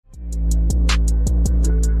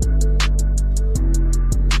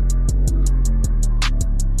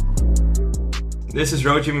This is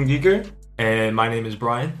Roach Geeker, And my name is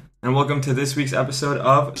Brian. and welcome to this week's episode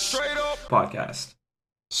of Straight Up Podcast.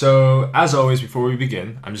 So, as always, before we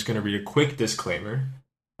begin, I'm just going to read a quick disclaimer.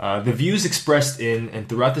 The views expressed in and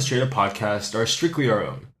throughout the Straight Up Podcast are strictly our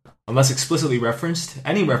own. Unless explicitly referenced,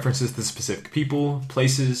 any references to specific people,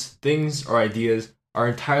 places, things, or ideas are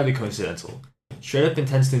entirely coincidental. Straight Up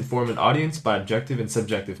intends to inform an audience by objective and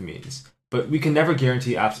subjective means, but we can never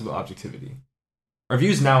guarantee absolute objectivity. Our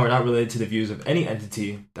views now are not related to the views of any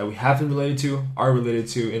entity that we have been related to, are related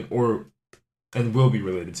to, and will be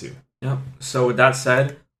related to. Yep. So with that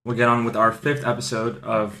said, we'll get on with our 5th episode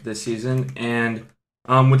of this season, and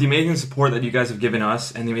with the amazing support that you guys have given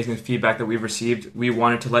us and the amazing feedback that we've received, we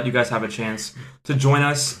wanted to let you guys have a chance to join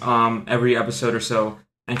us every episode or so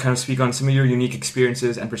and kind of speak on some of your unique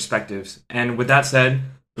experiences and perspectives. And with that said,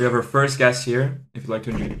 we have our first guest here. If you'd like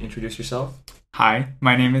to introduce yourself. Hi,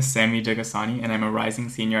 my name is Sammy Jagasani, and I'm a rising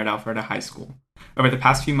senior at Alpharetta High School. Over the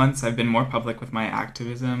past few months, I've been more public with my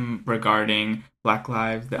activism regarding Black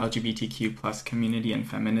lives, the LGBTQ plus community, and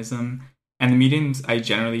feminism. And the mediums I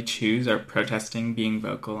generally choose are protesting, being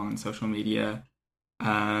vocal on social media,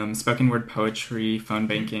 spoken word poetry, phone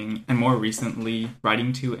banking, and more recently,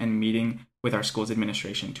 writing to and meeting with our school's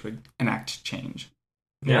administration to enact change.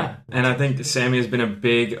 Yeah, and I think Sammy has been a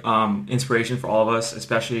big inspiration for all of us,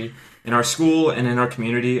 especially in our school and in our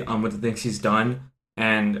community with the things he's done,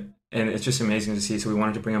 and it's just amazing to see. So we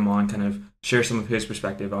wanted to bring him on, kind of share some of his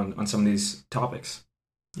perspective on some of these topics.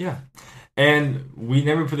 Yeah, and we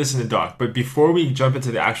never put this in the doc, but before we jump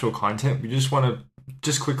into the actual content, we just want to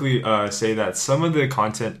just quickly say that some of the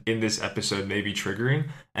content in this episode may be triggering.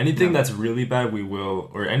 Anything that's really bad, we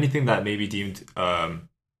will, or anything that may be deemed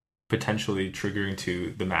potentially triggering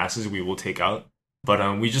to the masses, we will take out.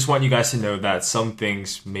 But we just want you guys to know that some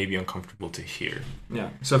things may be uncomfortable to hear.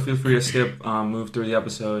 Yeah, so feel free to skip, move through the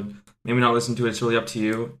episode, maybe not listen to it. It's really up to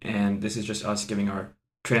you, and this is just us giving our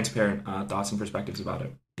transparent thoughts and perspectives about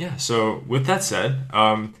it. Yeah, so with that said,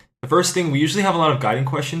 the first thing, we usually have a lot of guiding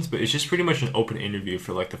questions, but it's just pretty much an open interview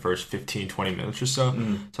for like the first 15, 20 minutes or so.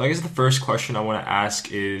 So I guess the first question I want to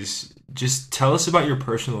ask is just tell us about your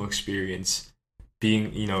personal experience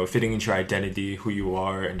being, fitting into your identity, who you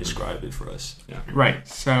are, and describe it for us. Yeah. Right.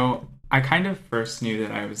 So I kind of first knew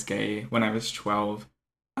that I was gay when I was 12.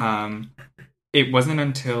 It wasn't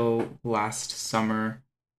until last summer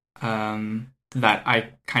that I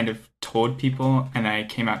kind of told people, and I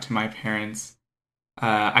came out to my parents.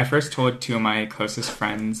 I first told two of my closest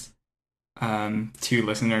friends, two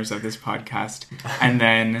listeners of this podcast, and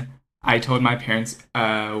then I told my parents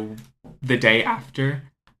the day after.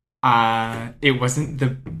 It wasn't the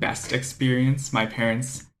best experience. My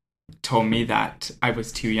parents told me that I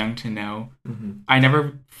was too young to know. I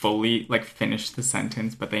never fully finished the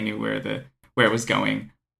sentence, but they knew where it was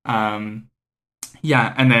going.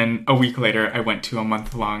 Yeah, and then a week later, I went to a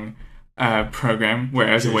month-long program where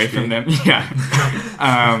I was away from them.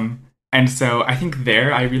 Yeah. And so I think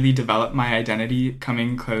there I really developed my identity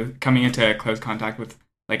coming into close contact with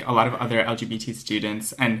a lot of other LGBT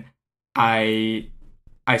students, and I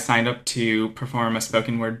signed up to perform a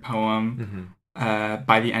spoken word poem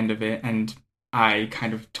by the end of it, and I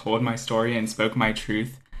kind of told my story and spoke my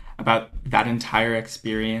truth about that entire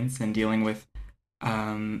experience and dealing with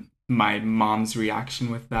my mom's reaction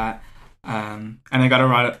with that. And I got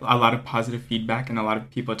a lot of positive feedback and a lot of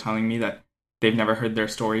people telling me that they've never heard their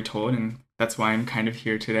story told, and that's why I'm kind of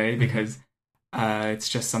here today, because it's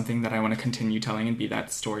just something that I want to continue telling and be that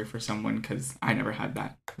story for someone, because I never had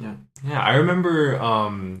that. Yeah, I remember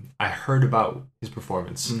I heard about his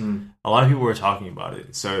performance. A lot of people were talking about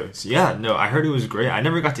it. So yeah, no, I heard it was great. I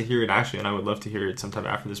never got to hear it actually, and I would love to hear it sometime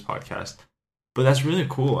after this podcast. But that's really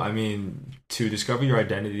cool. I mean, to discover your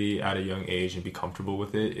identity at a young age and be comfortable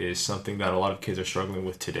with it is something that a lot of kids are struggling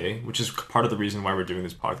with today, which is part of the reason why we're doing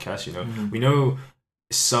this podcast. We know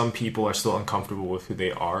some people are still uncomfortable with who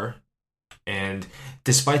they are. And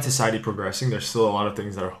despite society progressing, there's still a lot of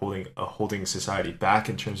things that are holding society back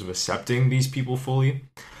in terms of accepting these people fully.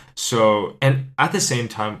 So, and at the same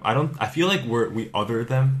time, I feel like we other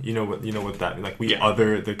them. What that we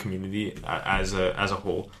other the community as a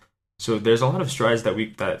whole. So there's a lot of strides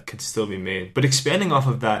that could still be made. But expanding off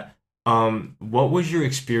of that, what was your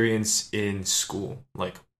experience in school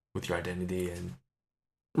like with your identity and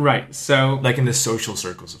right? So in the social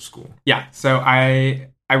circles of school. Yeah. So I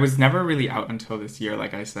was never really out until this year,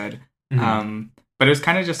 like I said. But it was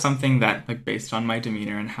kind of just something that, based on my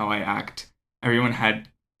demeanor and how I act, everyone had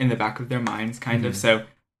in the back of their minds, kind of. So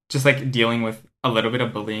just, dealing with a little bit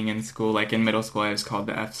of bullying in school. In middle school, I was called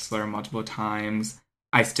the F slur multiple times.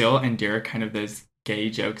 I still endure kind of those gay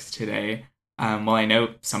jokes today. While I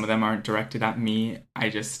know some of them aren't directed at me,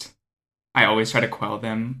 I always try to quell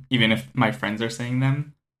them, even if my friends are saying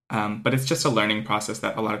them. But it's just a learning process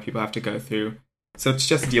that a lot of people have to go through. So it's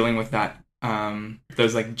just dealing with that,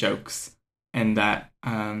 those like jokes and that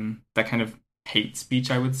kind of hate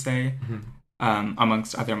speech, I would say,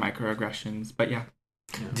 amongst other microaggressions. But yeah.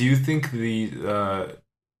 Do you think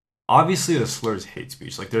obviously the slur is hate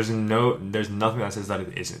speech? Like there's nothing that says that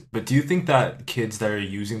it isn't. But do you think that kids that are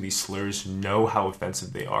using these slurs know how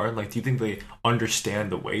offensive they are? Like, do you think they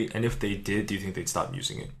understand the weight? And if they did, do you think they'd stop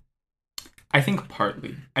using it? I think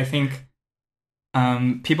partly. I think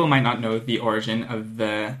people might not know the origin of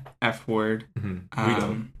the F word. Mm-hmm. We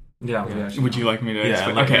don't. Yeah. Would you like me to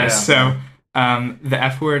explain? Like, okay, so the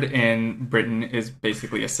F word in Britain is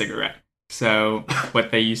basically a cigarette. So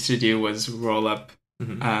what they used to do was roll up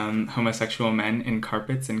homosexual men in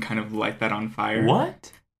carpets and kind of light that on fire.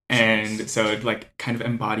 What? And so it'd like kind of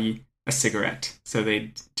embody a cigarette. So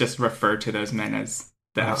they just refer to those men as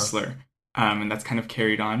the F slur. And that's kind of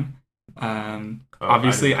carried on.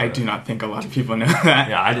 Obviously, I do not think a lot of people know that.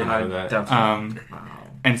 Yeah, I didn't know that. Definitely.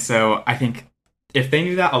 And so I think if they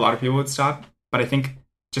knew that, a lot of people would stop. But I think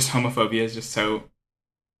just homophobia is just so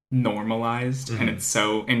normalized and it's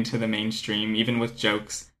so into the mainstream, even with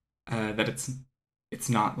jokes, that it's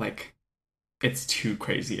not like it's too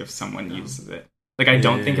crazy if someone uses it. Like I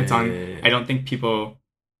don't think it's on. I don't think people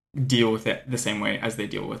deal with it the same way as they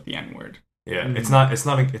deal with the N-word. Yeah, it's not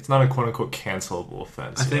a quote unquote cancelable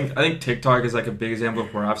offense. I think TikTok is like a big example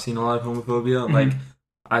of where I've seen a lot of homophobia. Like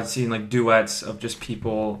I've seen like duets of just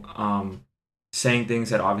people saying things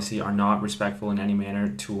that obviously are not respectful in any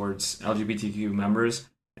manner towards LGBTQ members,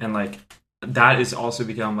 and like that is also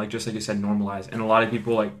become like, just like you said, normalized, and a lot of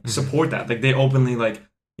people like support that. Like they openly like,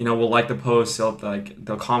 you know, will like the post,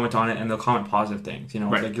 they'll comment on it, and they'll comment positive things. You know,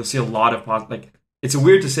 like you'll see a lot of like. It's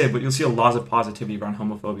weird to say, but you'll see a lot of positivity around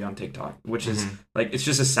homophobia on TikTok, which is like, it's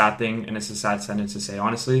just a sad thing, and it's a sad sentence to say,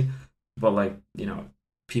 honestly. But like, you know,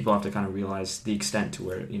 people have to kind of realize the extent to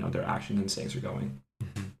where, you know, their actions and sayings are going.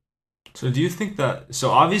 So do you think that?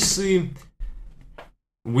 So obviously,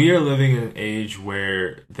 we are living in an age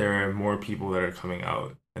where there are more people that are coming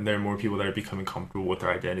out, and there are more people that are becoming comfortable with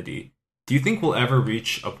their identity. Do you think we'll ever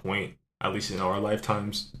reach a point, at least in our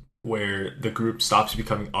lifetimes, where the group stops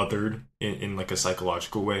becoming othered in like a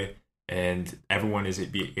psychological way, and everyone is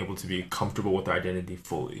able to be comfortable with their identity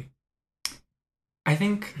fully? I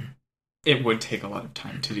think it would take a lot of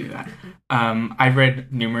time to do that. I've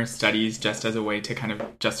read numerous studies just as a way to kind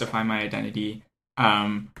of justify my identity.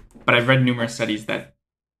 But I've read numerous studies that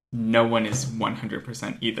no one is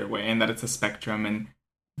 100% either way, and that it's a spectrum, and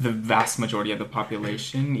the vast majority of the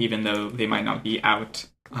population, even though they might not be out,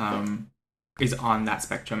 is on that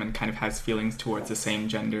spectrum and kind of has feelings towards the same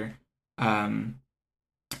gender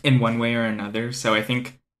in one way or another. So I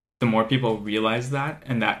think the more people realize that,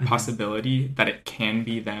 and that possibility that it can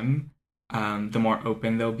be them, the more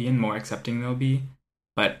open they'll be and more accepting they'll be.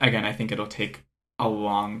 But again, I think it'll take a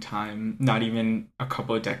long time. Not even a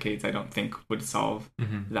couple of decades, I don't think, would solve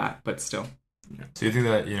that, but still. So you think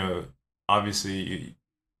that, you know, obviously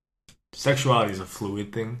sexuality is a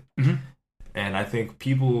fluid thing. And I think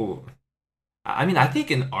people... I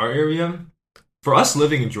think in our area, for us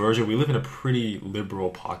living in Georgia, we live in a pretty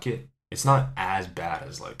liberal pocket. It's not as bad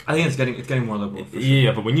as like... I think it's getting more liberal. For sure.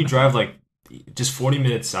 Yeah, but when you drive like just 40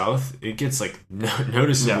 minutes south, it gets like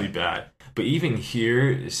noticeably bad. But even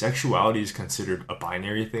here, sexuality is considered a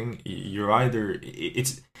binary thing. You're either...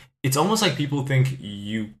 It's almost like people think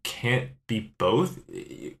you can't be both.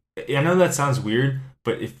 I know that sounds weird,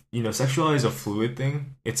 but if, you know, sexuality is a fluid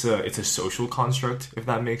thing, it's a social construct, if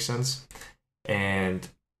that makes sense. And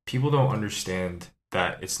people don't understand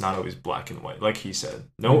that it's not always black and white, like he said.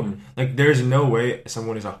 Like there's no way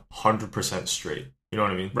someone is 100% straight. You know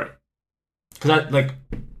what I mean? Right. Because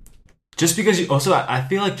just because you also, I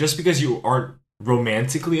feel like just because you aren't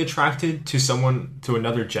romantically attracted to someone, to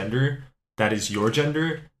another gender that is your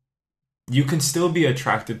gender, you can still be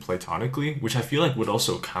attracted platonically, which I feel like would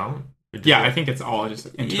also count. Yeah, I think it's all just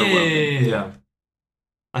interwoven. Yeah.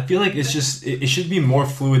 I feel like it's just, it should be more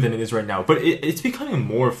fluid than it is right now. But it's becoming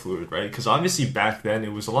more fluid, right? Because obviously back then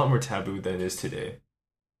it was a lot more taboo than it is today.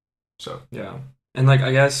 So. Yeah. And like,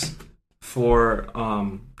 I guess for,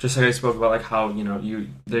 just like I spoke about, like how, you know,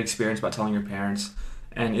 the experience about telling your parents.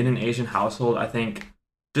 And in an Asian household, I think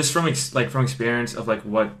just from experience of like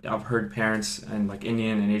what I've heard parents and like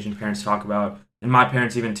Indian and Asian parents talk about, and my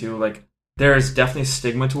parents even too, like there is definitely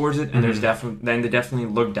stigma towards it. And there's they definitely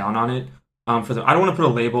look down on it. For them, I don't want to put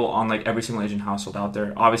a label on like every single Asian household out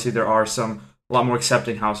there. Obviously, there are a lot more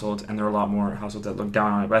accepting households, and there are a lot more households that look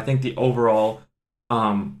down on it. But I think the overall,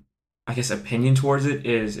 I I guess, opinion towards it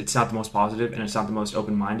is it's not the most positive and it's not the most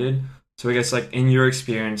open-minded. So I guess like in your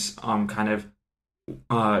experience, kind of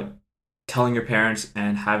telling your parents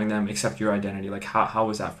and having them accept your identity, like how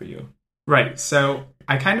was that for you? Right. So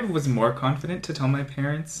I kind of was more confident to tell my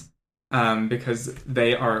parents because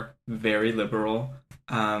they are very liberal.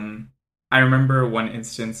 I remember one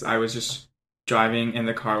instance, I was just driving in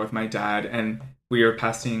the car with my dad and we were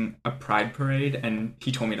passing a pride parade and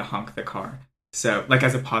he told me to honk the car. So like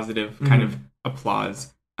as a positive kind of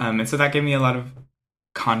applause. And so that gave me a lot of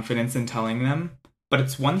confidence in telling them. But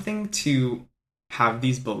it's one thing to have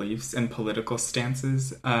these beliefs and political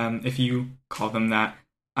stances, if you call them that.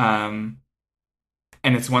 And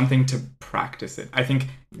it's one thing to practice it. I think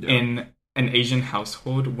in an Asian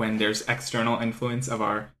household, when there's external influence of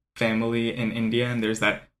our family in India and there's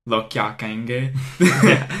that "log kya kahenge,"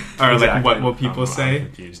 or Exactly. like what will people say?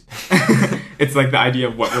 It's like the idea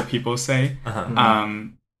of what will people say.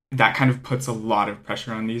 That kind of puts a lot of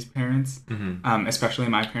pressure on these parents, especially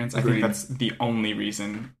my parents. I think that's the only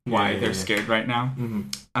reason why they're scared right now.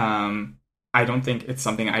 I don't think it's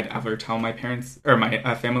something I'd ever tell my parents or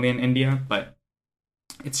my family in India, but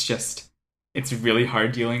it's really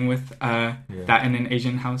hard dealing with that in an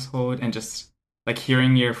Asian household, and just like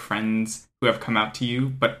hearing your friends who have come out to you,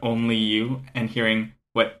 but only you, and hearing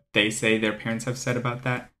what they say their parents have said about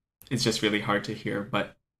that is just really hard to hear.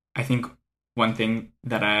 But I think one thing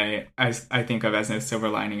that I think of as a silver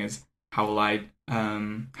lining is how will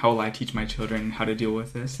I teach my children how to deal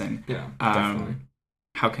with this, and definitely.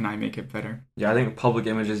 How can I make it better? Yeah, I think public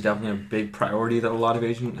image is definitely a big priority that a lot of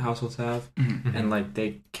Asian households have, and like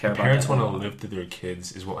they care about. Parents want to live to their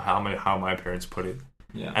kids is how my parents put it.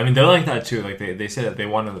 Yeah, I mean they're like that too. Like they say that they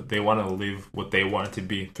want to live what they want it to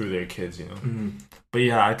be through their kids, you know. But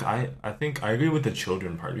yeah, I think I agree with the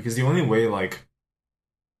children part, because the only way like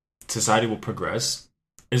society will progress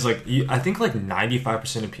is like I think like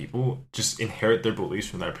 95% of people just inherit their beliefs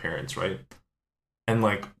from their parents, right? And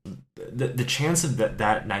like the chance of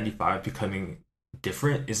that 95 becoming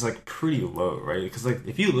different is like pretty low, right? Because like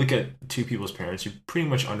if you look at two people's parents, you pretty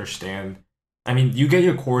much understand. I mean, you get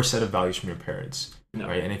your core set of values from your parents,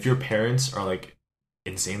 right? And if your parents are like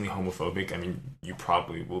insanely homophobic, I mean, you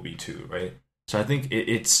probably will be too, right? So I think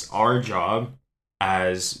it's our job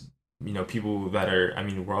as, you know, people that are, I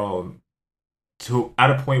mean, we're all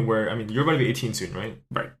at a point where, I mean, you're about to be 18 soon, right?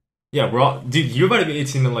 Right. Yeah, we're all, dude, you're about to be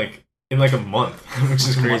 18 in like a month, which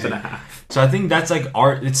is crazy. A month and a half. So I think that's like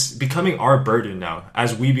it's becoming our burden now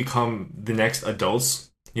as we become the next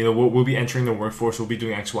adults. You know, we'll be entering the workforce. We'll be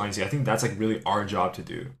doing X, Y, and Z. I think that's like really our job to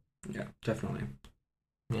do. Yeah, definitely.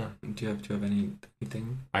 Yeah. Do you have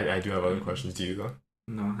anything? I do have other questions. Do you though?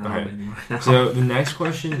 No, I don't have any more. So the next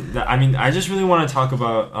question, I just really want to talk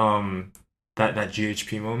about that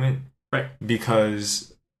GHP moment, right?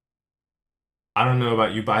 Because I don't know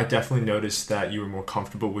about you, but I definitely noticed that you were more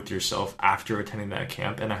comfortable with yourself after attending that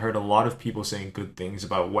camp, and I heard a lot of people saying good things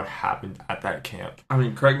about what happened at that camp. I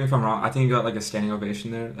mean, correct me if I'm wrong. I think you got like a standing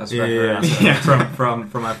ovation there. That's what I heard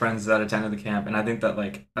from my friends that attended the camp, and I think that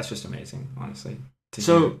like that's just amazing, honestly.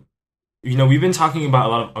 So, you know, we've been talking about a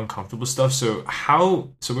lot of uncomfortable stuff. So we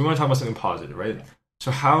want to talk about something positive, right?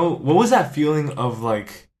 So what was that feeling of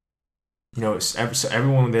like, you know, so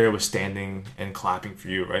everyone there was standing and clapping for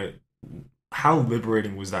you, right? How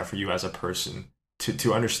liberating was that for you as a person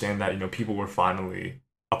to understand that, you know, people were finally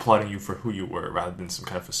applauding you for who you were rather than some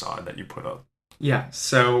kind of facade that you put up? Yeah.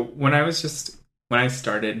 So when I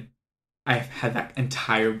started, I had that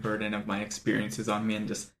entire burden of my experiences on me and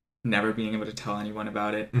just never being able to tell anyone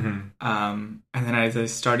about it. And then as I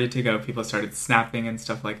started to go, people started snapping and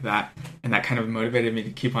stuff like that. And that kind of motivated me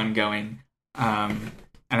to keep on going. And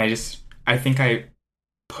I think I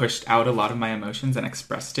pushed out a lot of my emotions and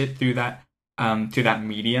expressed it through that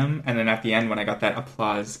medium. And then at the end, when I got that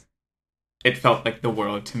applause, it felt like the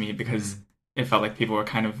world to me, because it felt like people were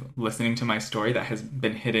kind of listening to my story that has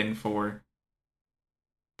been hidden for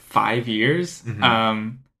 5 years.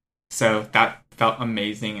 So that felt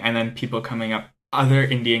amazing. And then people coming up, other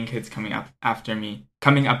Indian kids coming up to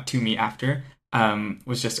me after,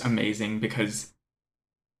 was just amazing, because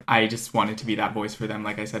I just wanted to be that voice for them,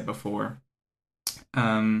 like I said before.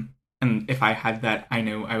 And if I had that, I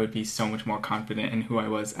know I would be so much more confident in who I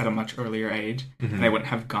was at a much earlier age. And I wouldn't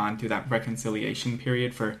have gone through that reconciliation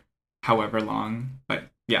period for however long. But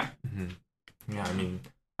yeah. Yeah, I mean,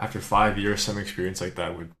 after 5 years, some experience like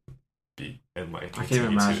that would be enlightening. I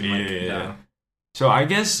can't imagine. Yeah. So I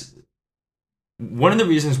guess one of the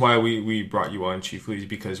reasons why we brought you on chiefly is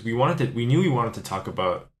because we knew we wanted to talk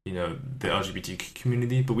about, you know, the LGBTQ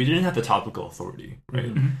community, but we didn't have the topical authority,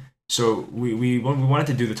 right? So we wanted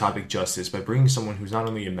to do the topic justice by bringing someone who's not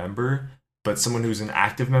only a member, but someone who's an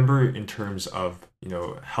active member in terms of,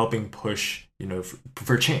 helping push,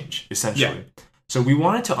 for change, essentially. Yeah. So we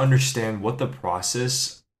wanted to understand what the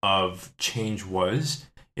process of change was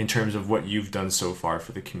in terms of what you've done so far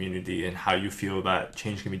for the community and how you feel that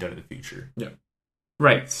change can be done in the future. Yeah.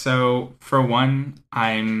 Right. So for one,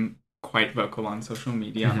 I'm quite vocal on social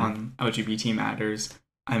media on LGBT matters.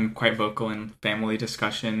 I'm quite vocal in family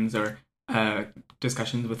discussions or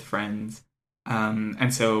discussions with friends.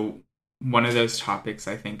 And so one of those topics,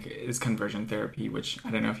 I think, is conversion therapy, which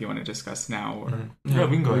I don't know if you want to discuss now. Or... Yeah,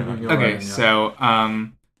 we can go ahead. Okay, so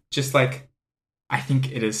just like, I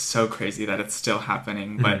think it is so crazy that it's still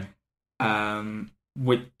happening, but in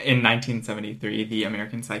 1973, the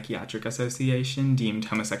American Psychiatric Association deemed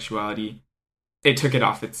homosexuality, it took it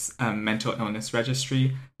off its mental illness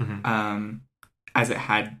registry, as it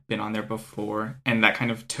had been on there before, and that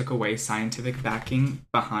kind of took away scientific backing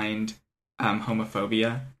behind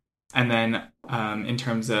homophobia. And then in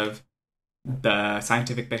terms of the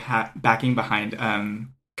scientific backing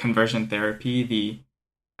behind conversion therapy, the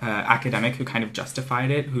academic who kind of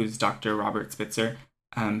justified it, who's Dr. Robert Spitzer,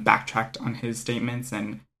 backtracked on his statements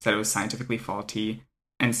and said it was scientifically faulty.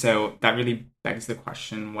 And so that really begs the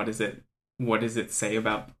question, what does it say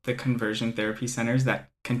about the conversion therapy centers that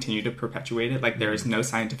continue to perpetuate it? Like, there is no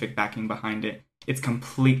scientific backing behind it. It's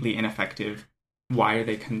completely ineffective. Why are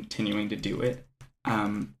they continuing to do it?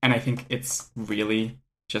 And I think it's really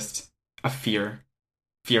just a fear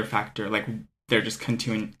factor. Like, they're just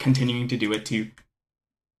continuing to do it to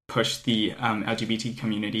push the LGBT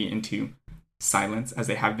community into silence, as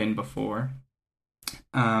they have been before.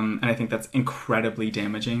 And I think that's incredibly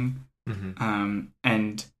damaging.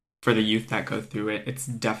 And for the youth that go through it, it's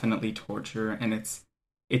definitely torture, and it's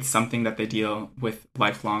something that they deal with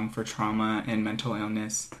lifelong for trauma and mental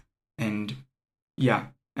illness. And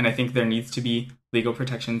and I think there needs to be legal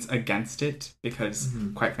protections against it, because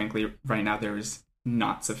quite frankly, right now there is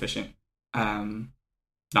not sufficient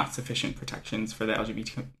protections for the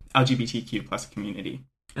LGBTQ plus community.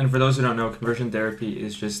 And for those who don't know, conversion therapy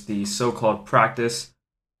is just the so-called practice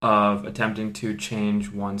of attempting to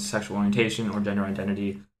change one's sexual orientation or gender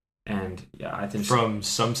identity. And I think from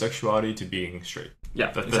some sexuality to being straight.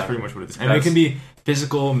 Yeah, that's pretty much what it is. And it can be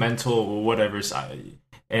physical, mental, whatever side.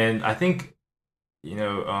 And I think,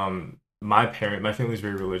 my family is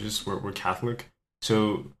very religious. We're Catholic.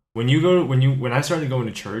 So when I started going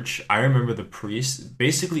to church, I remember the priest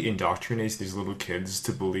basically indoctrinates these little kids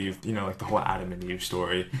to believe, like the whole Adam and Eve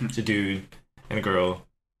story. It's a dude and a girl.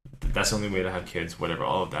 That's the only way to have kids, whatever,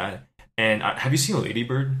 all of that. And have you seen Lady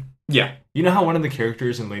Bird? Yeah. You know how one of the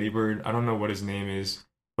characters in Lady Bird, I don't know what his name is,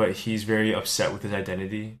 but he's very upset with his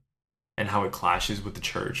identity and how it clashes with the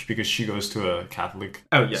church because she goes to a Catholic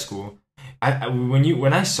school.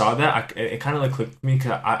 When I saw that, it kind of like clicked with me,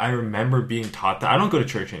 because I remember being taught that. I don't go to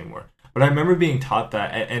church anymore, but I remember being taught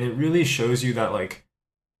that, and it really shows you that, like,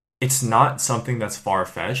 it's not something that's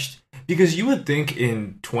far-fetched, because you would think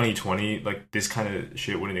in 2020, like, this kind of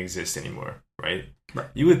shit wouldn't exist anymore, right?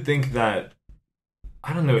 You would think that,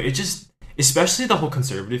 I don't know, it just, especially the whole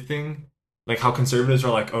conservative thing, like how conservatives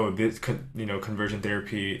are like, oh, this, conversion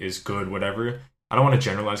therapy is good, whatever. I don't want to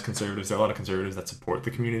generalize conservatives. There are a lot of conservatives that support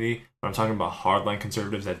the community, but I'm talking about hardline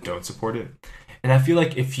conservatives that don't support it. And I feel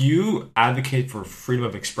like if you advocate for freedom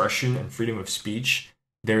of expression and freedom of speech,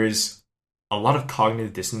 there is a lot of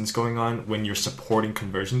cognitive dissonance going on when you're supporting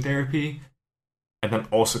conversion therapy and then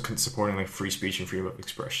also supporting like free speech and freedom of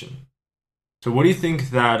expression. So what do you think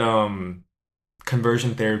that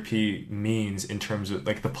conversion therapy means in terms of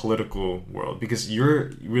like the political world? Because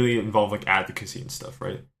you're really involved like advocacy and stuff,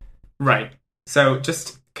 right? Right. So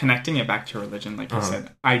just connecting it back to religion, like you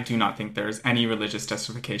said, I do not think there's any religious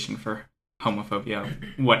justification for homophobia,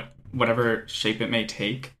 whatever shape it may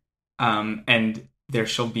take. And there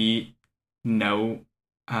shall be no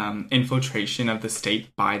infiltration of the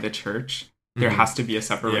state by the church. There has to be a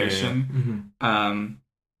separation. And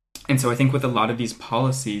so I think with a lot of these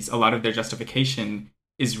policies, a lot of their justification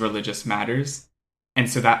is religious matters. And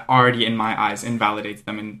so that already, in my eyes, invalidates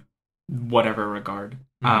them in whatever regard.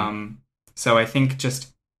 So I think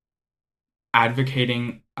just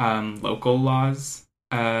advocating local laws,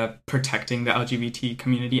 protecting the LGBT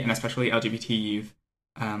community, and especially LGBT youth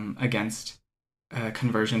against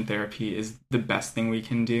conversion therapy is the best thing we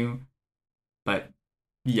can do. But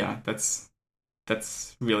that's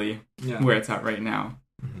really where it's at right now.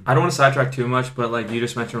 I don't want to sidetrack too much, but like you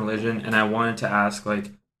just mentioned religion, and I wanted to ask,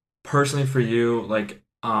 like, personally for you, like,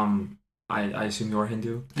 I assume you're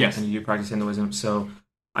Hindu, yes, and you do practice Hinduism. So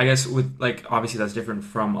I guess with like obviously that's different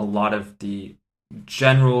from a lot of the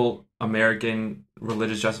general American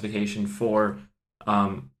religious justification for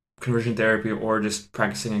conversion therapy or just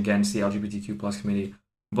practicing against the LGBTQ plus community.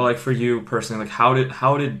 But like for you personally, like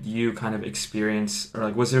how did you kind of experience, or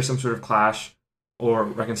like was there some sort of clash or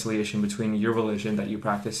reconciliation between your religion that you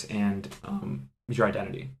practice and your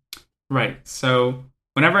identity? Right. So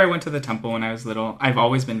whenever I went to the temple when I was little, I've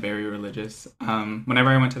always been very religious. Whenever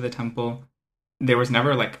I went to the temple, there was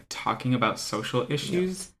never like talking about social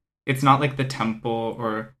issues. Yeah. It's not like the temple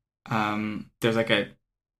or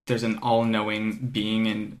there's an all-knowing being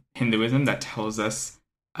in Hinduism that tells us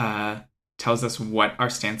what our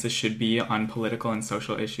stances should be on political and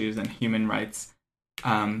social issues and human rights.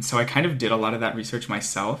 So I kind of did a lot of that research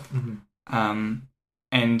myself. Mm-hmm.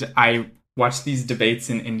 And I watched these debates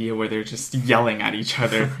in India where they're just yelling at each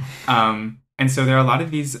other. And so there are a lot of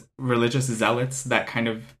these religious zealots that kind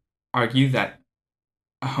of argue that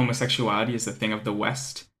homosexuality is a thing of the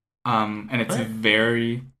West. And it's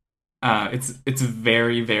very,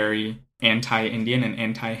 very anti-Indian and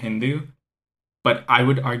anti-Hindu. But I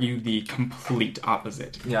would argue the complete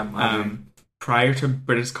opposite. Yeah. Prior to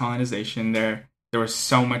British colonization, there was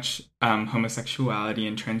so much homosexuality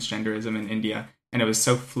and transgenderism in India, and it was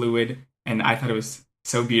so fluid. And I thought it was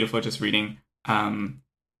so beautiful just reading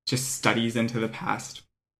just studies into the past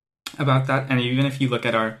about that. And even if you look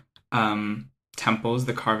at our temples,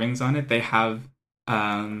 the carvings on it, they have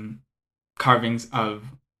carvings of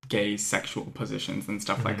gay sexual positions and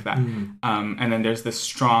stuff like that. Mm-hmm. And then there's this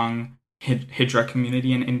strong Hijra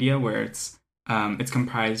community in India where it's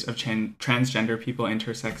comprised of transgender people,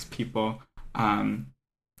 intersex people, and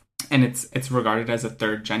it's regarded as a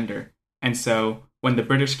third gender. And so when the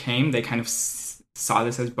British came, they kind of saw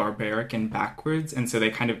this as barbaric and backwards, and so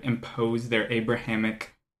they kind of imposed their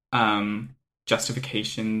Abrahamic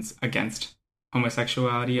justifications against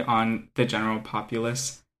homosexuality on the general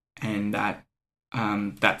populace, and that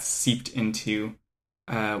seeped into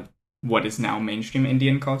what is now mainstream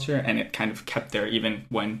Indian culture, and it kind of kept there even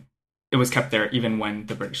when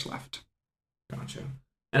the British left. Gotcha.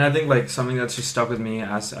 And I think like something that's just stuck with me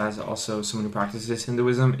as also someone who practices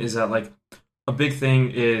Hinduism is that like a big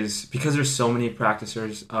thing is because there's so many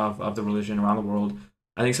practitioners of the religion around the world.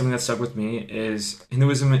 I think something that stuck with me is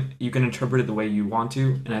Hinduism. You can interpret it the way you want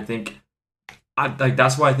to, and I think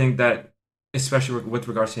that's why I think that especially with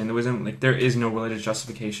regards to Hinduism, like there is no religious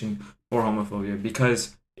justification for homophobia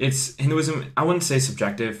because it's Hinduism. I wouldn't say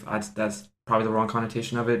subjective. That's probably the wrong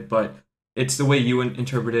connotation of it, but it's the way you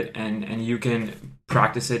interpret it, and you can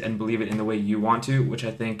practice it and believe it in the way you want to, which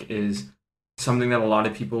I think is something that a lot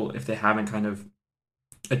of people, if they haven't kind of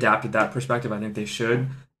adapted that perspective, I think they should.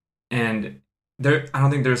 And I don't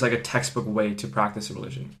think there's like a textbook way to practice a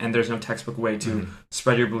religion, and there's no textbook way to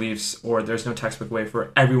spread your beliefs, or there's no textbook way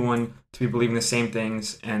for everyone to be believing the same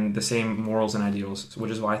things and the same morals and ideals,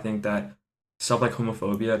 which is why I think that stuff like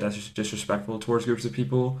homophobia that's just disrespectful towards groups of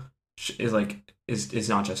people is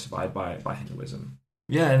not justified by Hinduism.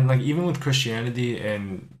 Yeah, and like even with Christianity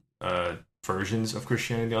and versions of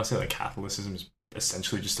Christianity, I'll say like Catholicism is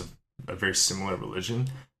essentially just a very similar religion.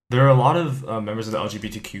 There are a lot of members of the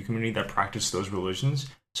LGBTQ community that practice those religions.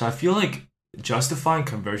 So I feel like justifying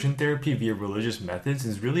conversion therapy via religious methods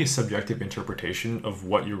is really a subjective interpretation of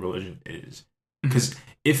what your religion is. Because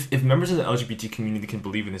if members of the LGBT community can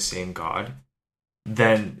believe in the same God,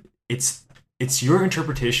 then it's your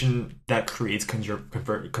interpretation that creates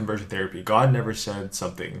conversion therapy. God never said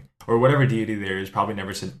something, or whatever deity there is probably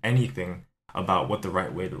never said anything about what the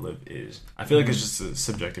right way to live is. I feel like it's just a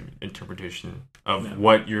subjective interpretation of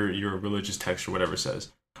what your religious text or whatever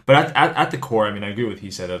says. But at the core, I mean, I agree with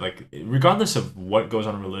he said that like regardless of what goes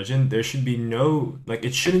on in religion, there should be no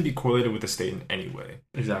it shouldn't be correlated with the state in any way.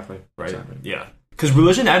 Exactly. Right. Exactly. Yeah. Because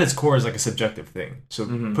religion at its core is like a subjective thing. So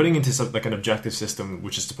putting into like an objective system,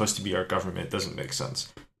 which is supposed to be our government, doesn't make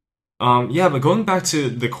sense. But going back to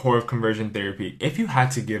the core of conversion therapy, if you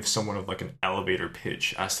had to give someone of like an elevator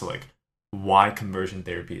pitch as to like why conversion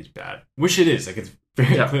therapy is bad, which it is, like it's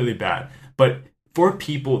very clearly bad. But for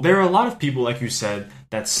people, there are a lot of people, like you said,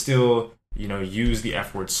 that still, use the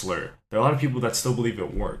F word slur. There are a lot of people that still believe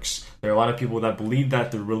it works. There are a lot of people that believe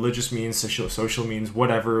that the religious means, social means,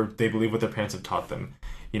 whatever, they believe what their parents have taught them.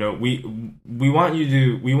 We want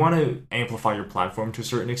to amplify your platform to a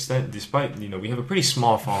certain extent, despite, we have a pretty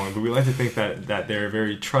small following, but we like to think that they're a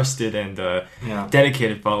very trusted and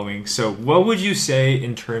dedicated following. So what would you say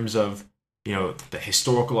in terms of, the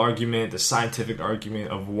historical argument, the scientific argument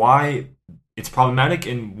of why it's problematic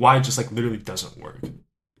and why it just like literally doesn't work?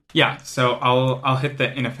 Yeah, so I'll hit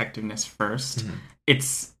the ineffectiveness first.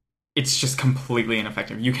 It's just completely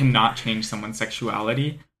ineffective. You cannot change someone's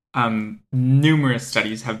sexuality. Numerous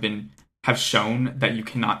studies have been have shown that you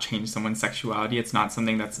cannot change someone's sexuality. It's not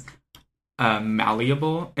something that's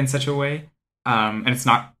malleable in such a way, and it's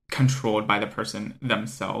not controlled by the person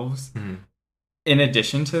themselves. Mm-hmm. In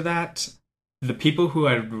addition to that, the people who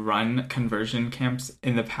had run conversion camps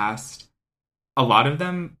in the past, a lot of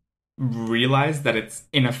them realize that it's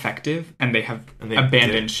ineffective, and they have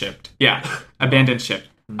abandoned ship. Yeah, abandoned ship.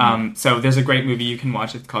 Mm-hmm. So there's a great movie you can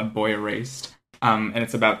watch. It's called Boy Erased, and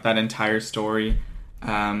it's about that entire story.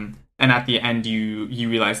 And at the end, you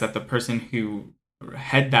realize that the person who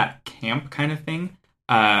had that camp kind of thing,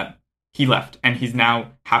 he left, and he's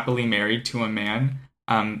now happily married to a man.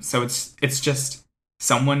 So it's just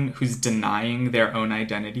someone who's denying their own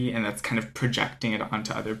identity, and that's kind of projecting it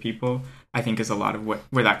onto other people, I think is a lot of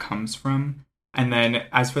where that comes from. And then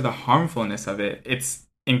as for the harmfulness of it, it's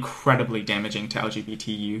incredibly damaging to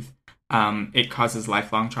LGBT youth. It causes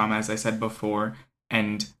lifelong trauma, as I said before,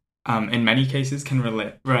 and in many cases can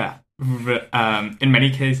result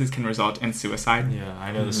in suicide. Yeah,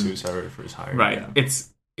 I know the suicide rate is higher. Right. Yeah.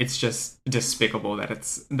 It's just despicable that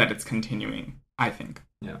it's continuing, I think.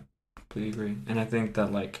 Yeah, completely agree. And I think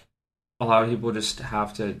that like a lot of people just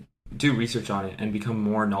have to do research on it and become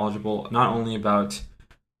more knowledgeable, not only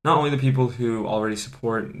the people who already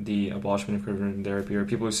support the abolishment of conversion therapy, or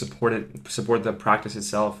people who support the practice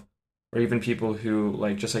itself, or even people who,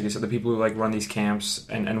 like, just like you said, the people who like run these camps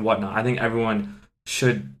and whatnot. I think everyone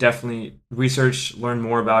should definitely research, learn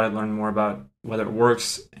more about whether it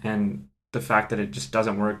works, and the fact that it just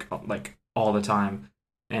doesn't work like all the time,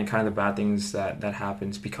 and kind of the bad things that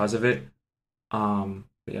happens because of it. But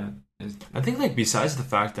yeah, I think like besides the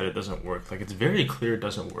fact that it doesn't work, like it's very clear it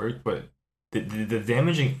doesn't work, but the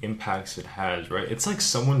damaging impacts it has, right? It's like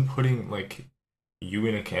someone putting like you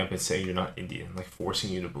in a camp and saying you're not Indian, like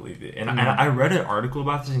forcing you to believe it. And I read an article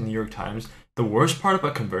about this in the New York Times. The worst part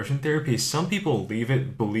about conversion therapy is some people leave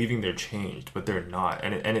it believing they're changed, but they're not,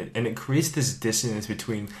 and it creates this dissonance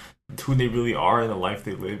between who they really are and the life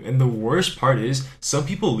they live. And the worst part is some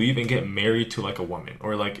people leave and get married to like a woman,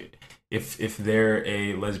 or like if they're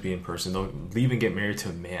a lesbian person, they'll leave and get married to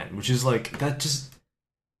a man, which is like that just.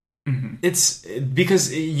 Mm-hmm. It's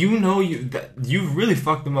because you've really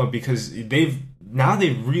fucked them up, because they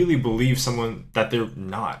really believe someone that they're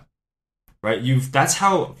not, right? That's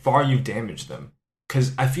how far you've damaged them.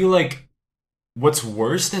 Because I feel like what's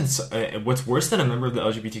worse than a member of the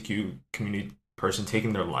LGBTQ community person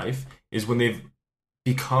taking their life is when they've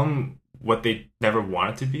become what they never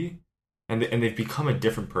wanted to be, and they've become a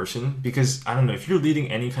different person. Because I don't know, if you're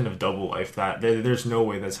leading any kind of double life, that there's no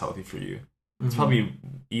way that's healthy for you. It's probably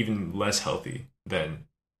even less healthy than,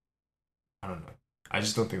 I don't know. I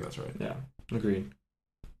just don't think that's right. Yeah, agreed.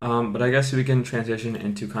 But I guess we can transition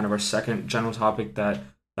into kind of our second general topic that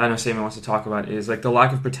I know Samuel wants to talk about, is like the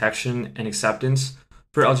lack of protection and acceptance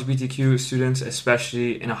for LGBTQ students,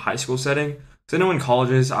 especially in a high school setting. Because I know in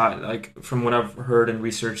colleges, like from what I've heard and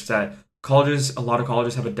researched, that a lot of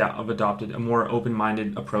colleges have adopted a more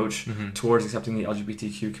open-minded approach towards accepting the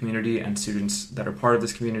LGBTQ community and students that are part of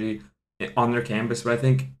this community on their campus. But I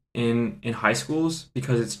think in high schools,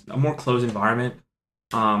 because it's a more closed environment,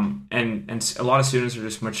 and a lot of students are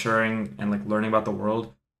just maturing and like learning about the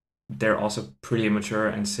world, they're also pretty immature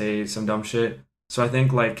and say some dumb shit. So I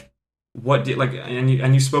think like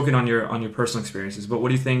you've spoken on your personal experiences, but what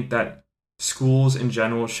do you think that schools in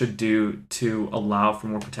general should do to allow for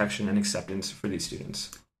more protection and acceptance for these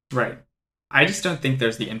students? Right. I just don't think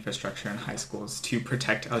there's the infrastructure in high schools to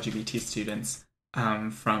protect LGBT students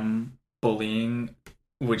from bullying,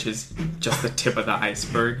 which is just the tip of the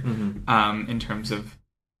iceberg in terms of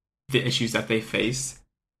the issues that they face.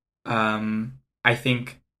 I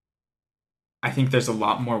think there's a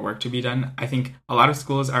lot more work to be done. I think a lot of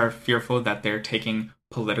schools are fearful that they're taking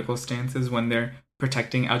political stances when they're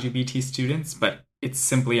protecting LGBT students, but it's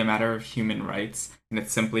simply a matter of human rights, and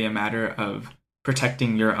it's simply a matter of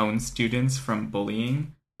protecting your own students from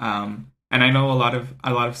bullying. And I know a lot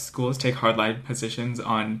of schools take hardline positions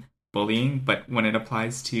on bullying, but when it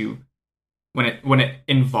applies to when it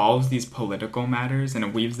involves these political matters and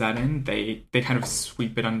it weaves that in, they kind of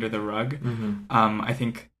sweep it under the rug. I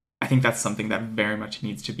think that's something that very much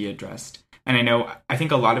needs to be addressed. And I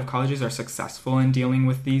think a lot of colleges are successful in dealing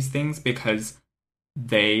with these things because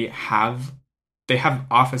they have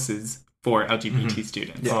offices for LGBT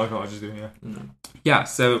students. Yeah, all colleges do, yeah. Yeah,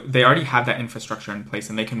 so they already have that infrastructure in place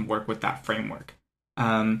and they can work with that framework.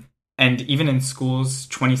 And even in schools,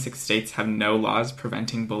 26 states have no laws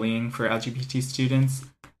preventing bullying for LGBT students.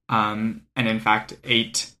 And in fact,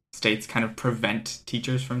 8 states kind of prevent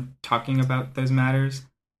teachers from talking about those matters.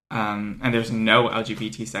 And there's no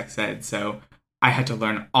LGBT sex ed. So I had to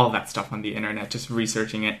learn all that stuff on the internet, just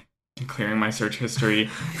researching it. clearing my search history.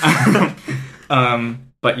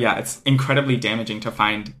 But yeah, it's incredibly damaging to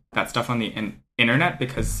find that stuff on the internet,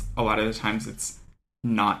 because a lot of the times it's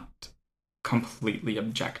not completely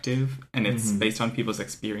objective and it's based on people's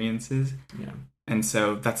experiences. Yeah. And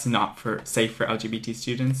so that's not safe for LGBT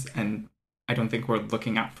students, and I don't think we're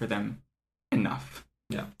looking out for them enough.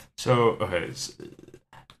 Yeah. So, okay,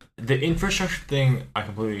 the infrastructure thing, I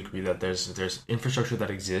completely agree that there's infrastructure that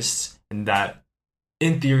exists and that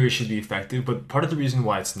in theory should be effective, but part of the reason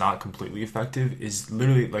why it's not completely effective is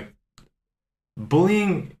literally like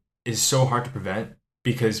bullying is so hard to prevent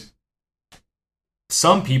because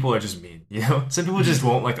some people are just mean, you know? Some people just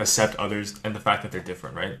won't like accept others and the fact that they're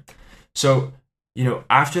different, right? So, you know,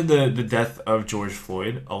 after the death of George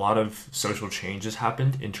Floyd, a lot of social changes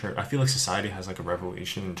happened I feel like society has like a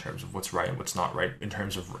revelation in terms of what's right and what's not right in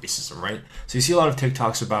terms of racism, right? So you see a lot of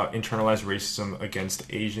TikToks about internalized racism against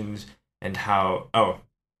Asians and how,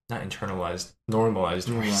 not internalized, normalized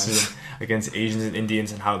racism against Asians and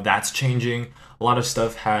Indians and how that's changing. A lot of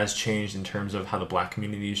stuff has changed in terms of how the Black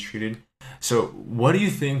community is treated. So what do you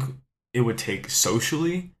think it would take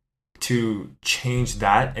socially to change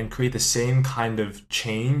that and create the same kind of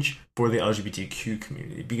change for the LGBTQ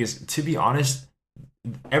community? Because to be honest,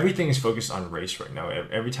 everything is focused on race right now.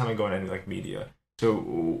 Every time I go on any like media.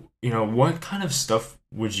 So, you know, what kind of stuff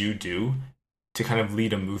would you do to kind of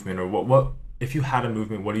lead a movement, or what if you had a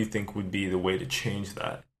movement, what do you think would be the way to change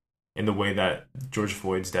that in the way that George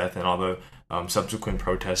Floyd's death and all the subsequent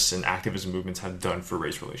protests and activism movements have done for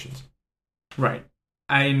race relations? Right.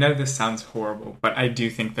 I know this sounds horrible, but I do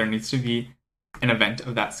think there needs to be an event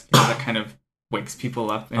of that scale that kind of wakes people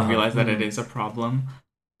up and realize that it is a problem.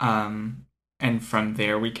 And from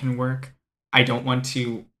there we can work. I don't want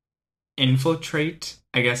to infiltrate,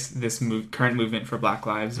 I guess, this current movement for Black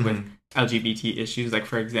Lives with LGBT issues. Like,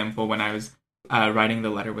 for example, when I was writing the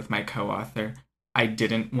letter with my co-author, I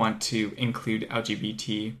didn't want to include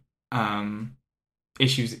LGBT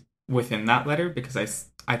issues within that letter because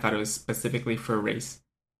I thought it was specifically for race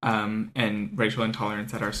and racial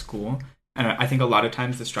intolerance at our school. And I think a lot of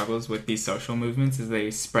times the struggles with these social movements is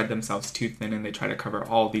they spread themselves too thin and they try to cover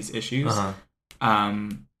all these issues.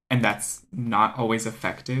 And that's not always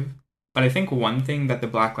effective. But I think one thing that the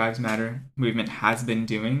Black Lives Matter movement has been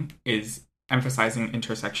doing is emphasizing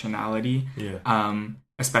intersectionality,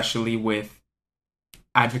 especially with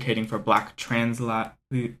advocating for Black trans lives,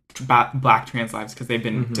 because they've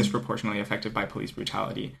been disproportionately affected by police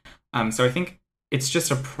brutality. So I think it's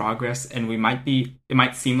just a progress, and it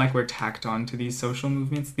might seem like we're tacked on to these social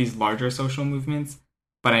movements, these larger social movements,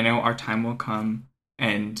 but I know our time will come,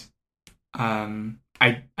 and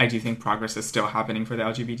I do think progress is still happening for the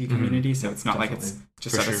LGBT community, so it's not like it's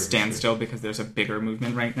just at a standstill because there's a bigger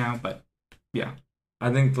movement right now, but yeah.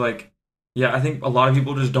 I think I think a lot of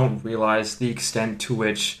people just don't realize the extent to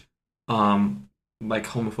which like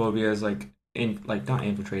homophobia is not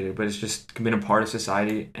infiltrated, but it's just been a part of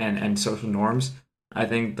society and social norms. I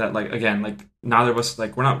think that neither of us,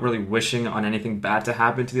 we're not really wishing on anything bad to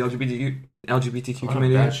happen to the LGBTQ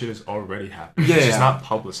community. That shit has already happened. It's just not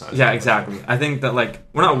publicized. Yeah, exactly. I think that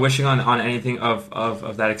we're not wishing on anything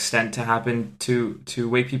of that extent to happen to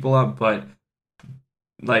wake people up, but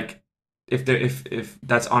if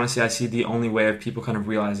that's honestly, I see the only way of people kind of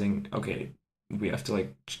realizing, okay, we have to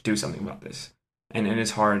do something about this, and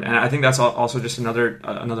it's hard. And I think that's also just another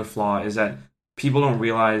flaw is that people don't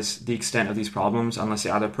realize the extent of these problems unless they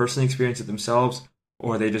either personally experience it themselves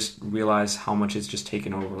or they just realize how much it's just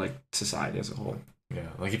taken over society as a whole. Yeah,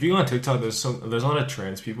 if you go on TikTok, there's a lot of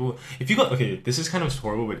trans people. If you go, okay, this is kind of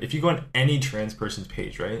horrible, but if you go on any trans person's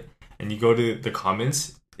page, right, and you go to the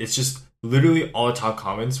comments, it's just literally all the top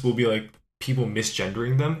comments will be people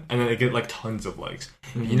misgendering them, and then they get tons of likes.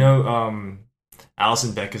 You know,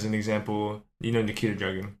 Alison Beck is an example. You know, Nikita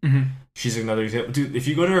Dragun. She's another example. Dude, if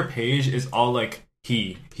you go to her page, it's all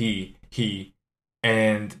he,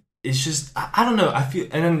 and it's just I don't know. I feel,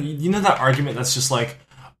 and then you know that argument that's just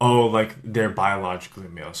they're biologically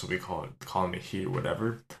male, so we call him a he or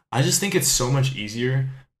whatever. I just think it's so much easier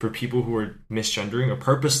for people who are misgendering or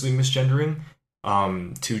purposely misgendering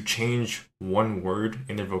to change one word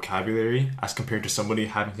in their vocabulary as compared to somebody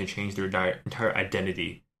having to change their entire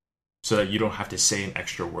identity so that you don't have to say an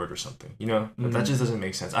extra word or something. You know, that just doesn't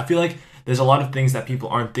make sense. I feel like there's a lot of things that people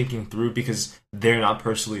aren't thinking through because they're not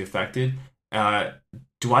personally affected.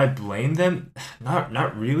 Do I blame them?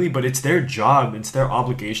 Not really, but it's their job. It's their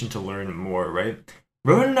obligation to learn more, right?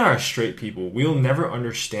 Rowan and I are straight people. We'll never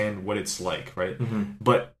understand what it's like, right?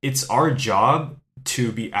 But it's our job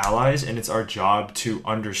to be allies, and it's our job to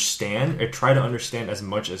understand or try to understand as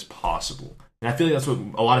much as possible. And I feel like that's what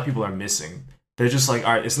a lot of people are missing. they're just like,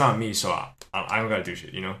 all right, it's not me, so I don't gotta do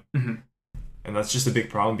shit, you know. Mm-hmm. And that's just a big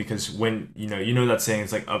problem because when you know that saying,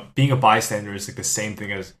 it's like being a bystander is like the same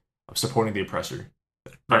thing as supporting the oppressor.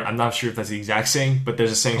 Right. I'm not sure if that's the exact saying, but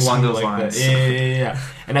there's a saying along those like lines. that. Yeah.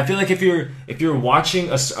 And I feel like if you're watching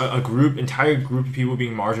a entire group of people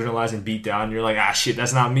being marginalized and beat down, you're like, shit,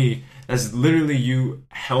 that's not me. That's literally you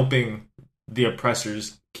helping the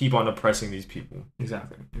oppressors keep on oppressing these people.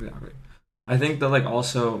 Exactly. I think that like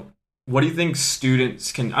also, what do you think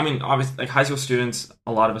students can? I mean, obviously, like high school students,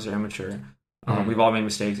 a lot of us are immature. We've all made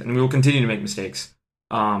mistakes, and we will continue to make mistakes,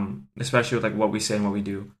 especially with like what we say and what we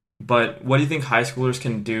do. But what do you think high schoolers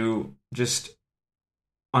can do just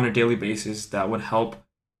on a daily basis that would help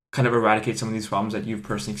kind of eradicate some of these problems that you've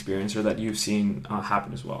personally experienced or that you've seen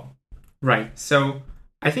happen as well? Right. So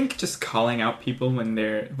I think just calling out people when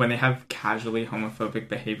they have casually homophobic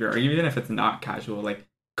behavior, or even if it's not casual, like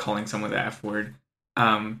calling someone the F word,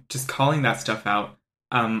 just calling that stuff out.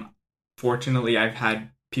 Fortunately, I've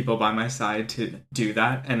had people by my side to do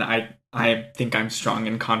that, and I think I'm strong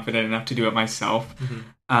and confident enough to do it myself.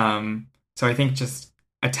 So I think just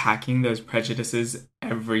attacking those prejudices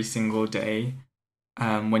every single day,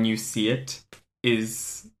 when you see it,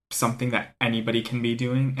 is something that anybody can be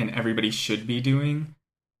doing and everybody should be doing.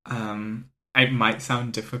 It might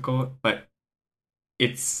sound difficult, but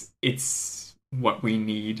it's what we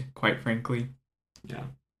need, quite frankly. Yeah,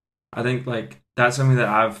 I think like that's something that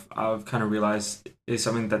I've kind of realized is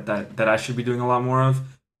something that I should be doing a lot more of,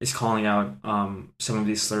 is calling out some of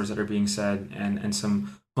these slurs that are being said and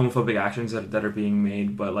some homophobic actions that are being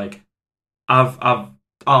made. But like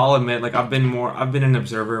I'll admit, like I've been an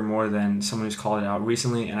observer more than someone who's called it out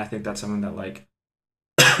recently, and I think that's something that like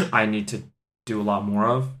I need to do a lot more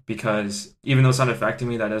of, because even though it's not affecting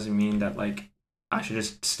me, that doesn't mean that like I should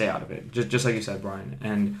just stay out of it. Just like you said, Brian.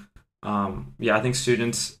 And I think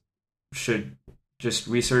students should just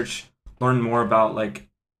research, learn more about like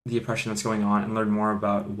the oppression that's going on, and learn more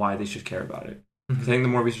about why they should care about it. I think the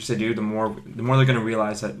more research they do, the more they're going to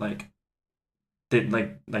realize that like they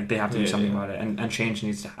have to do something about it, and change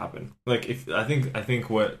needs to happen. Like I think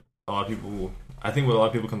what a lot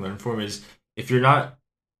of people can learn from is, if you're not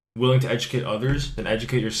willing to educate others, then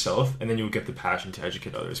educate yourself, and then you'll get the passion to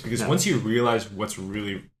educate others. Because once you realize what's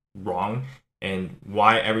really wrong and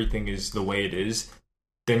why everything is the way it is,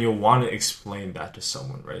 then you'll want to explain that to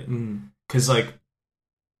someone, right? Because like,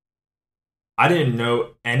 I didn't know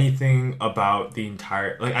anything about the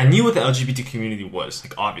entire, like I knew what the LGBT community was,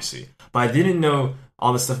 like obviously, but I didn't know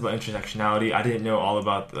all the stuff about intersectionality. I didn't know all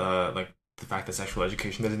about the fact that sexual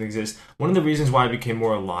education doesn't exist. One of the reasons why I became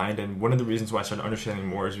more aligned, and one of the reasons why I started understanding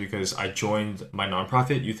more, is because I joined my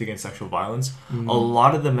nonprofit, Youth Against Sexual Violence. A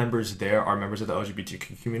lot of the members there are members of the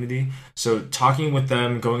LGBTQ community. So talking with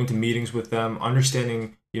them, going to meetings with them,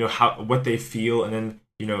 understanding, what they feel, and then,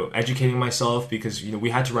 educating myself, because, we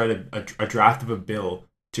had to write a draft of a bill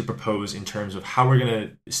to propose in terms of how we're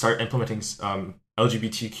going to start implementing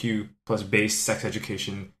LGBTQ plus based sex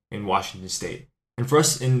education in Washington State. And for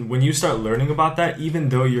us, when you start learning about that, even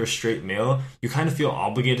though you're a straight male, you kind of feel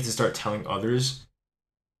obligated to start telling others.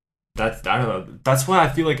 I don't know. That's why I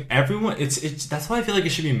feel like everyone. That's why I feel like it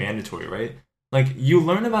should be mandatory, right? Like, you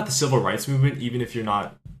learn about the civil rights movement even if you're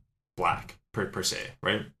not black per se,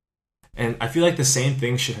 right? And I feel like the same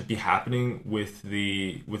thing should be happening with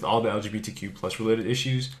all the LGBTQ plus related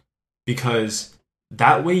issues, because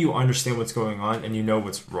that way you understand what's going on and you know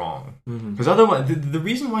what's wrong. Because otherwise, the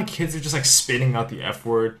reason why kids are just like spitting out the F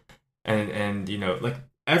word and like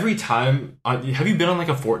every time, have you been on like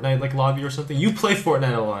a Fortnite like lobby or something? You play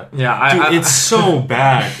Fortnite a lot. Yeah, Dude, it's so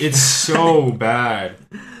bad. It's so bad.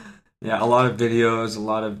 Yeah, a lot of videos, a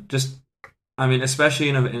lot of just, I mean, especially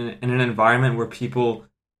in an environment where people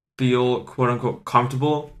feel quote unquote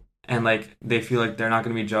comfortable and like they feel like they're not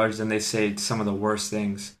going to be judged, and they say some of the worst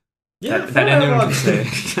things that anyone can say.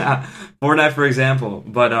 Yeah, Fortnite, for example.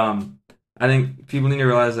 But I think people need to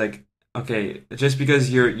realize, like, okay, just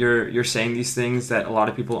because you're saying these things that a lot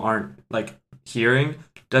of people aren't like hearing,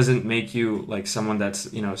 doesn't make you like someone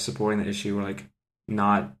that's supporting the issue, or like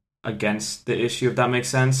not against the issue, if that makes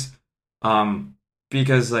sense.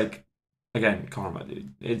 Because like, again, karma,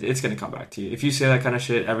 dude, it's gonna come back to you if you say that kind of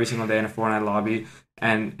shit every single day in a Fortnite lobby,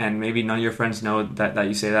 and maybe none of your friends know that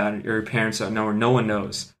you say that, or your parents don't know, or no one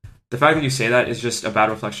knows. The fact that you say that is just a bad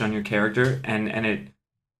reflection on your character, and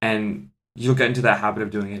you'll get into that habit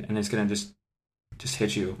of doing it, and it's gonna just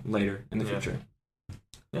hit you later in the future.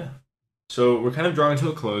 Yeah. So we're kind of drawing to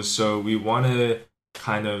a close. So we want to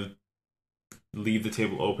kind of leave the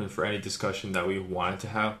table open for any discussion that we wanted to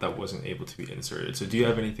have that wasn't able to be inserted. So do you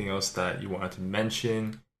have anything else that you wanted to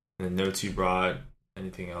mention, and the notes you brought,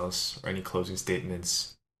 anything else or any closing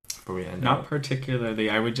statements before we end? Not particularly.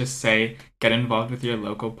 I would just say get involved with your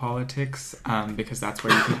local politics, because that's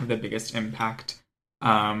where you can have the biggest impact.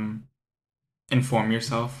 Inform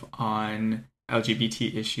yourself on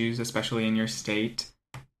LGBT issues, especially in your state.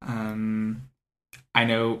 I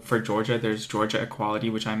know for Georgia, there's Georgia Equality,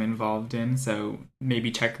 which I'm involved in, so maybe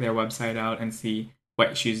check their website out and see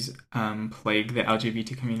what issues plague the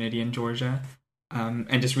LGBT community in Georgia,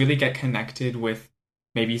 and just really get connected with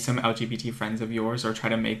maybe some LGBT friends of yours, or try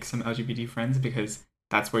to make some LGBT friends, because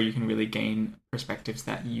that's where you can really gain perspectives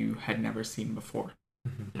that you had never seen before.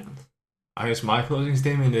 Yeah. I guess my closing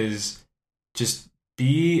statement is just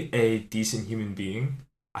be a decent human being.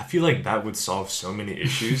 I feel like that would solve so many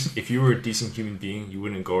issues. If you were a decent human being, you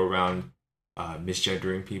wouldn't go around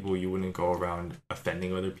misgendering people. You wouldn't go around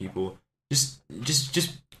offending other people. Just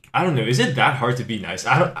I don't know. Is it that hard to be nice?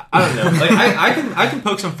 I don't know. Like I can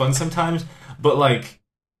poke some fun sometimes, but like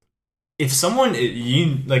if someone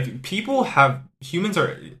humans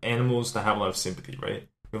are animals that have a lot of sympathy, right?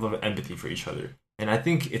 We have a lot of empathy for each other. And I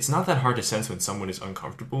think it's not that hard to sense when someone is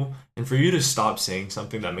uncomfortable. And for you to stop saying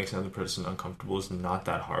something that makes another person uncomfortable is not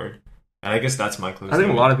that hard. And I guess that's my closing. I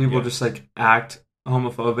think a lot of people just like act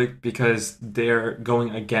homophobic because they're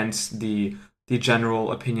going against the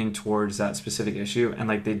general opinion towards that specific issue, and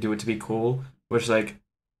like they do it to be cool, which like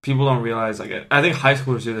people don't realize. Like I think high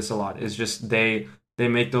schoolers do this a lot. Is just they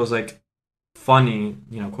make those like funny,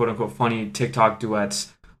 quote unquote funny TikTok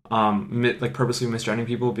duets. Like purposely misgendering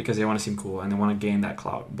people because they want to seem cool and they want to gain that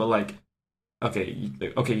clout. But like, okay,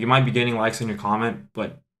 you might be gaining likes on your comment,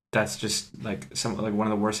 but that's just like one of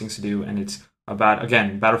the worst things to do, and it's a bad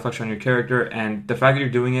reflection on your character. And the fact that you're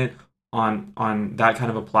doing it on that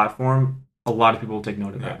kind of a platform, a lot of people will take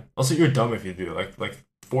note of that. Also, you're dumb if you do like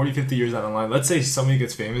 40, 50 years down the line. Let's say somebody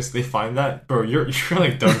gets famous, they find that, bro, you're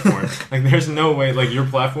like done for. Like there's no way, like your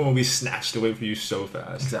platform will be snatched away from you so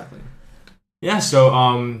fast. Exactly. Yeah, so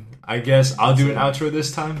I guess I'll do an outro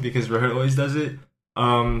this time because Rohit always does it.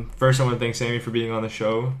 First, I want to thank Sammy for being on the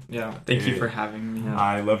show. Yeah, thank you for having me.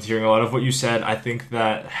 I loved hearing a lot of what you said. I think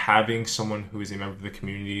that having someone who is a member of the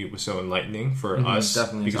community was so enlightening for us,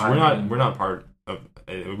 definitely, because we're not part of.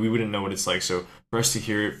 We wouldn't know what it's like. So for us to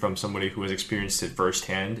hear it from somebody who has experienced it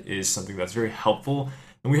firsthand is something that's very helpful,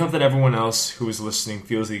 and we hope that everyone else who is listening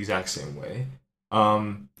feels the exact same way.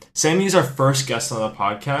 Sammy is our first guest on the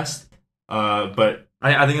podcast. But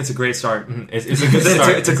I think it's a great start. It's a good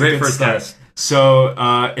start. It's a great first guest. So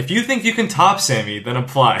if you think you can top Sammy, then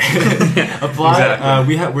apply. Apply.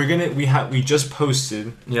 Exactly. We just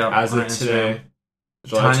posted as of today.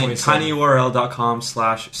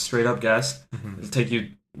 tinyurl.com/straightupguest. It'll take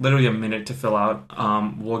you literally a minute to fill out.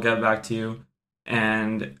 We'll get back to you,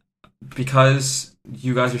 and because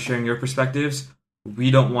you guys are sharing your perspectives,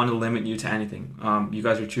 we don't want to limit you to anything. You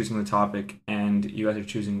guys are choosing the topic, and you guys are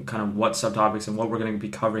choosing kind of what subtopics and what we're going to be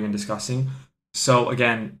covering and discussing. So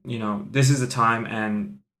again, this is the time,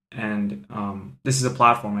 and this is a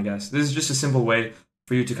platform, I guess. This is just a simple way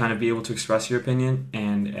for you to kind of be able to express your opinion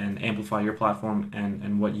and amplify your platform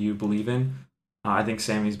and what you believe in. I think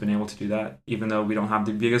Sammy's been able to do that, even though we don't have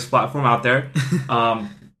the biggest platform out there. I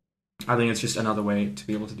think it's just another way to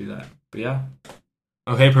be able to do that. But yeah.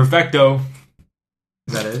 Okay, perfecto.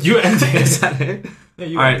 Is that it? You ended. Is that it?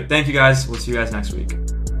 Yeah, all right. Thank you guys. We'll see you guys next week.